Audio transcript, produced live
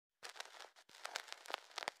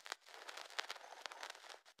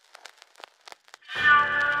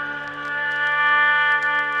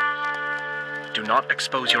Do not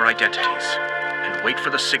expose your identities, and wait for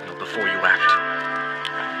the signal before you act.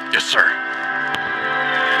 Yes, sir.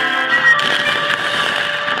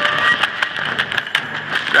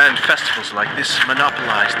 Grand festivals like this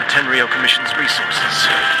monopolize the Tenryou Commission's resources.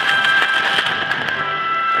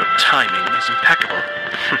 Your timing is impeccable.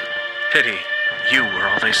 Pity you were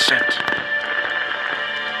all they sent.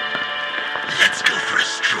 Let's go for a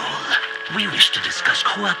stroll. We wish to discuss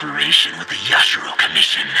cooperation with the Youre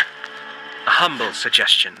Commission. A humble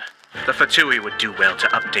suggestion. The Fatui would do well to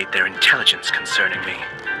update their intelligence concerning me.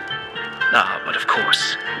 Ah, but of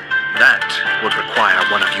course, that would require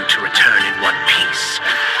one of you to return in one piece.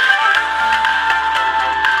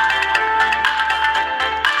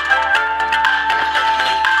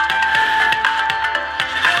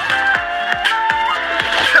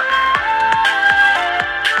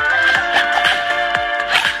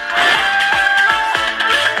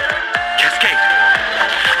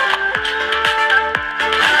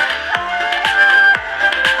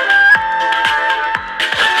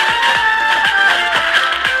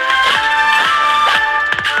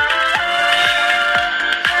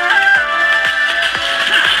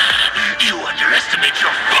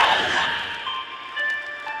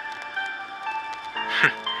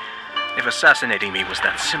 If assassinating me was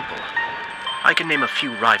that simple, I can name a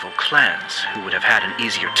few rival clans who would have had an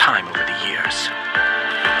easier time over the years.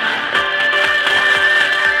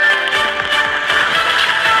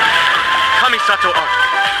 Kamisato Art,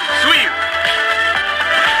 Suiyu!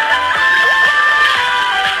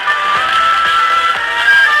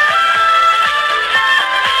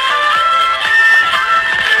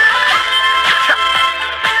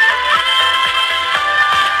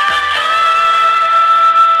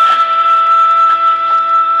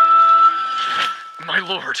 My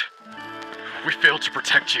lord, we failed to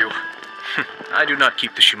protect you. I do not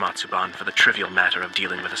keep the Shumatsuban for the trivial matter of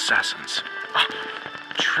dealing with assassins.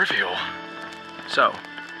 Trivial? So,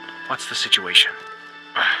 what's the situation?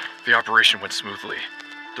 The operation went smoothly.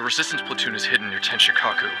 The resistance platoon is hidden near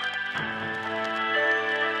Tenshikaku.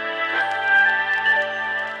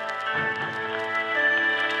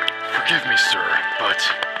 Forgive me, sir, but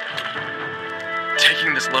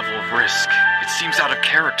taking this level of risk, it seems out of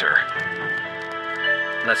character.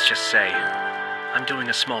 Let's just say, I'm doing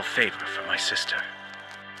a small favor for my sister.